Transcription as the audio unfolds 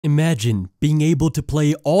Imagine being able to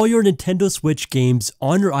play all your Nintendo Switch games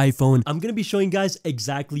on your iPhone. I'm going to be showing you guys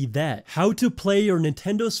exactly that. How to play your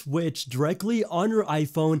Nintendo Switch directly on your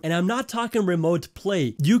iPhone. And I'm not talking remote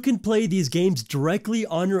play. You can play these games directly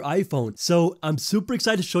on your iPhone. So I'm super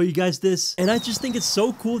excited to show you guys this. And I just think it's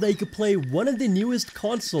so cool that you could play one of the newest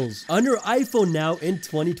consoles on your iPhone now in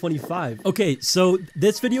 2025. Okay, so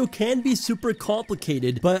this video can be super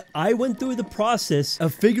complicated, but I went through the process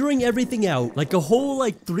of figuring everything out, like a whole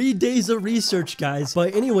 3 days of research, guys.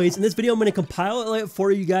 But anyways, in this video, I'm going to compile it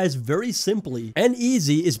for you guys very simply and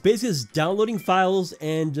easy. It's basically just downloading files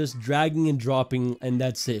and just dragging and dropping, and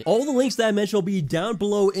that's it. All the links that I mentioned will be down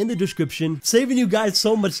below in the description, saving you guys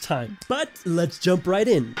so much time. But let's jump right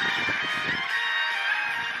in.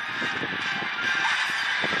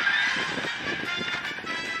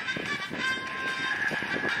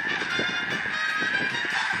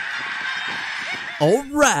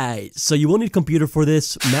 Alright, so you will need a computer for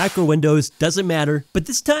this, Mac or Windows, doesn't matter. But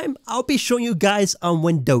this time, I'll be showing you guys on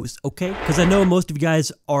Windows, okay? Because I know most of you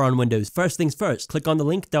guys are on Windows. First things first, click on the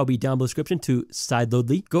link that will be down below the description to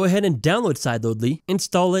Sideloadly. Go ahead and download Sideloadly,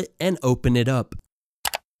 install it, and open it up.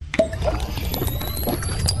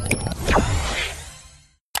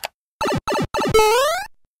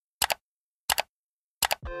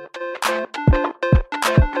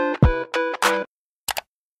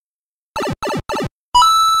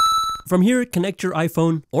 From here, connect your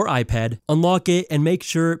iPhone or iPad, unlock it, and make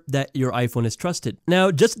sure that your iPhone is trusted.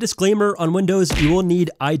 Now, just a disclaimer, on Windows, you will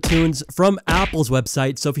need iTunes from Apple's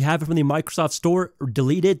website. So if you have it from the Microsoft Store,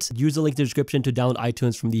 delete it. Use the link in the description to download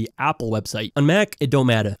iTunes from the Apple website. On Mac, it don't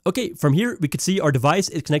matter. Okay, from here, we can see our device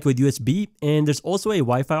is connected with USB, and there's also a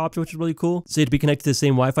Wi-Fi option, which is really cool. So you'd be connected to the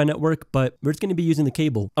same Wi-Fi network, but we're just going to be using the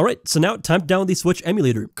cable. All right, so now time to download the Switch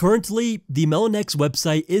emulator. Currently, the MeloNX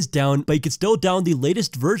website is down, but you can still download the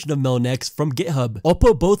latest version of MeloNX from GitHub. I'll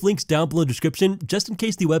put both links down below in the description just in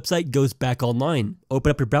case the website goes back online. Open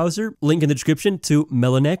up your browser, link in the description to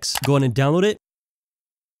MeloNX. Go on and download it.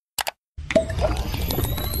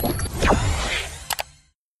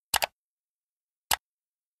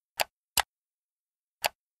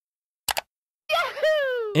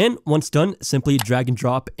 And once done, simply drag and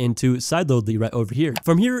drop into Sideloadly right over here.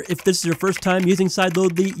 From here, if this is your first time using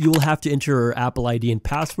Sideloadly, you will have to enter your Apple ID and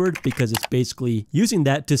password because it's basically using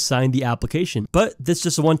that to sign the application. But this is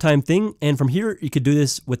just a one-time thing, and from here, you could do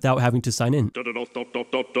this without having to sign in.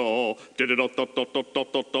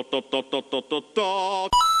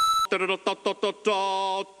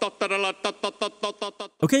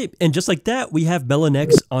 Okay, and just like that, we have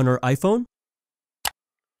MeloNX on our iPhone.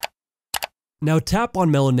 Now tap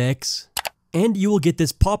on MeloNX, and you will get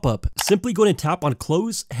this pop-up. Simply go and tap on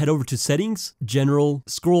Close, head over to Settings, General,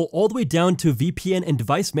 scroll all the way down to VPN and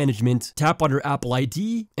Device Management, tap on your Apple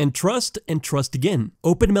ID, and trust again.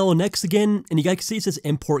 Open MeloNX again, and you guys can see it says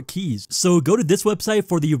Import Keys. So go to this website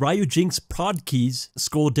for the Ryujinx prod keys,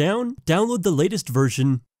 scroll down, download the latest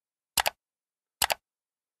version,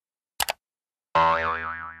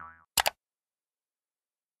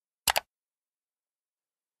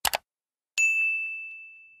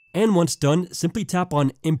 and once done, simply tap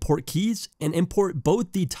on Import Keys and import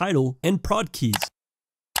both the title and prod keys.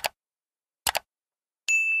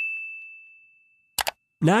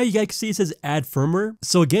 Now you guys can see it says Add Firmware.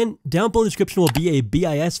 So again, down below in the description will be a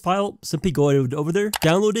BIS file. Simply go over there,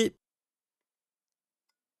 download it.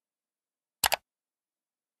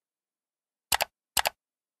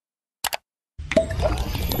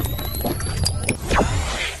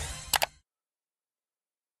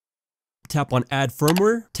 Tap on Add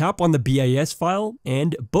Firmware, tap on the BIS file,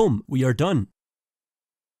 and boom, we are done.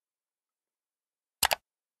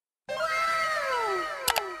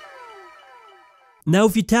 Now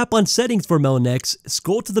if you tap on Settings for MeloNX,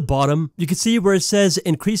 scroll to the bottom, you can see where it says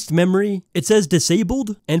Increased Memory, it says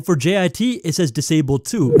Disabled, and for JIT, it says Disabled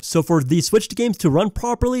too. So for the switched games to run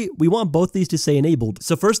properly, we want both these to say enabled.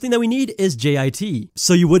 So first thing that we need is JIT.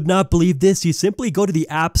 So you would not believe this, you simply go to the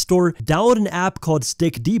App Store, download an app called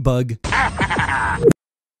StickDebug.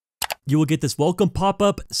 You will get this welcome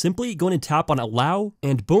pop-up, simply go and tap on allow,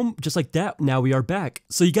 and boom, just like that, now we are back.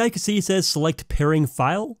 So you guys can see it says select pairing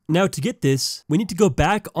file. Now to get this, we need to go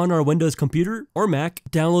back on our Windows computer or Mac,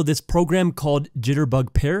 download this program called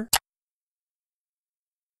Jitterbug Pair.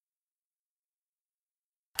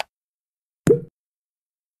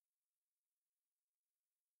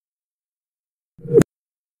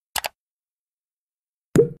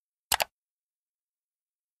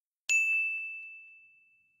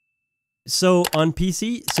 so on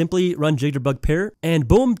PC, simply run Jitterbug pair, and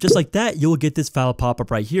boom, just like that, you'll get this file pop up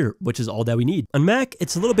right here, which is all that we need. On Mac,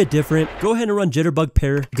 it's a little bit different. Go ahead and run Jitterbug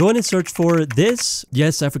pair. Go ahead and search for this.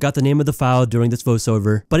 Yes, I forgot the name of the file during this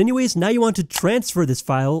voiceover. But anyways, now you want to transfer this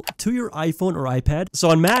file to your iPhone or iPad. So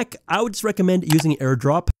on Mac, I would just recommend using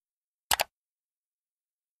AirDrop.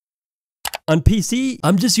 On PC,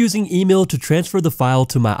 I'm just using email to transfer the file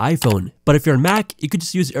to my iPhone. But if you're on Mac, you could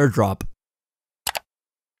just use AirDrop.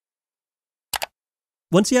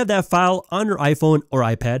 Once you have that file on your iPhone or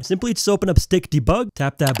iPad, simply just open up StickDebug,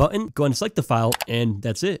 tap that button, go and select the file, and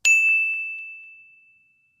that's it.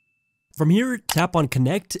 From here, tap on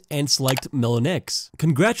Connect and select MeloNX.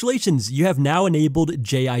 Congratulations, you have now enabled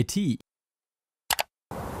JIT.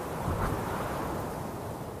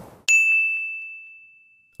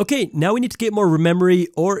 Okay, now we need to get more memory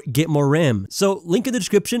or get more RAM. So link in the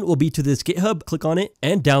description will be to this GitHub, click on it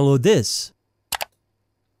and download this.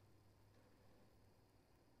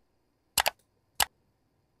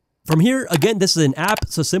 From here, again, this is an app,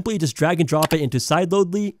 so simply just drag and drop it into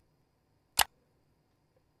Sideloadly.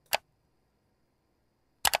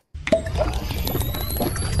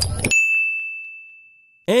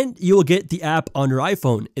 And you will get the app on your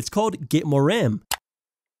iPhone. It's called Get More RAM.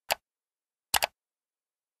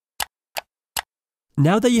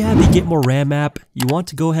 Now that you have the Get More RAM app, you want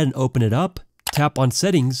to go ahead and open it up. Tap on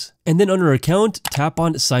Settings, and then under Account, tap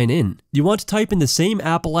on Sign In. You want to type in the same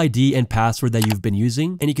Apple ID and password that you've been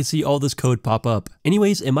using, and you can see all this code pop up.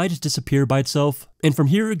 Anyways, it might just disappear by itself. And from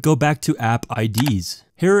here, go back to App IDs.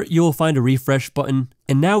 Here, you will find a refresh button,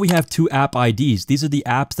 and now we have 2 app IDs. These are the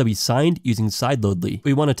apps that we signed using Sideloadly.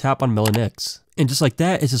 We want to tap on MeloNX. And just like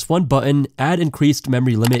that, it's just one button, add increased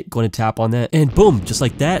memory limit, going to tap on that, and boom, just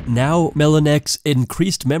like that, now MeloNX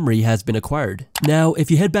increased memory has been acquired. Now, if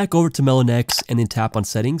you head back over to MeloNX and then tap on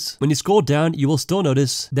settings, when you scroll down, you will still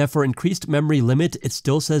notice that for increased memory limit, it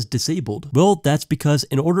still says disabled. Well, that's because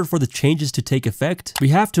in order for the changes to take effect, we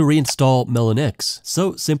have to reinstall MeloNX.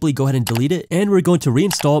 So simply go ahead and delete it, and we're going to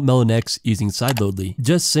reinstall MeloNX using Sideloadly.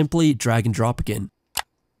 Just simply drag and drop again.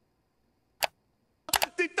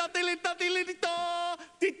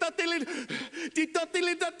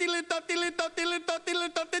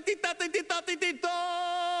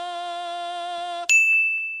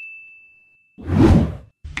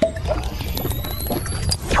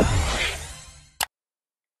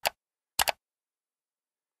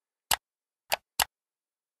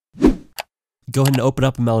 Go ahead and open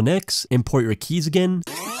up MeloNX, import your keys again,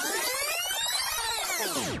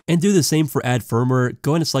 and do the same for add firmware.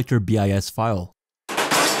 Go ahead and select your BIS file.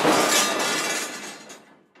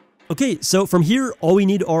 Okay, so from here, all we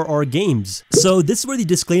need are our games. So this is where the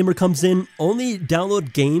disclaimer comes in. Only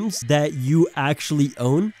download games that you actually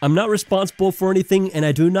own. I'm not responsible for anything, and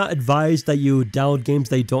I do not advise that you download games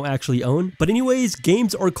that you don't actually own. But anyways,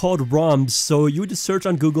 games are called ROMs, so you would just search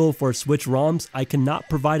on Google for Switch ROMs. I cannot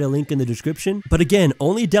provide a link in the description. But again,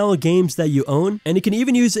 only download games that you own. And you can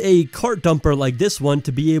even use a cart dumper like this one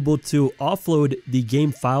to be able to offload the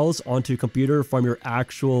game files onto your computer from your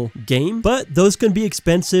actual game. But those can be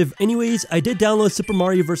expensive. Anyways, I did download Super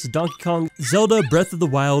Mario vs. Donkey Kong, Zelda Breath of the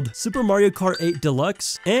Wild, Super Mario Kart 8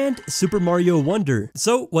 Deluxe, and Super Mario Wonder.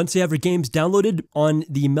 So once you have your games downloaded on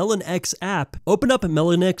the MeloNX app, open up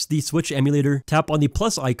MeloNX, the Switch emulator, tap on the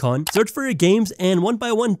plus icon, search for your games, and one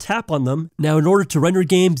by one tap on them. Now in order to run your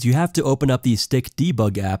games, you have to open up the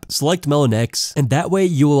StickDebug app, select MeloNX, and that way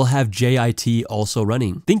you will have JIT also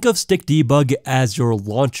running. Think of StickDebug as your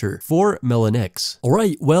launcher for MeloNX.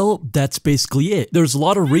 Alright, well, that's basically it. There's a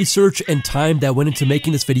lot of research and time that went into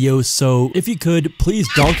making this video, so if you could, please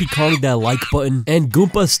Donkey Kong that like button and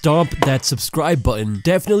Goomba stomp that subscribe button.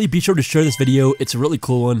 Definitely be sure to share this video, it's a really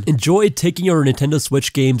cool one. Enjoy taking your Nintendo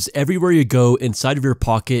Switch games everywhere you go inside of your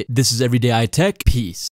pocket. This is Everyday iTech, peace.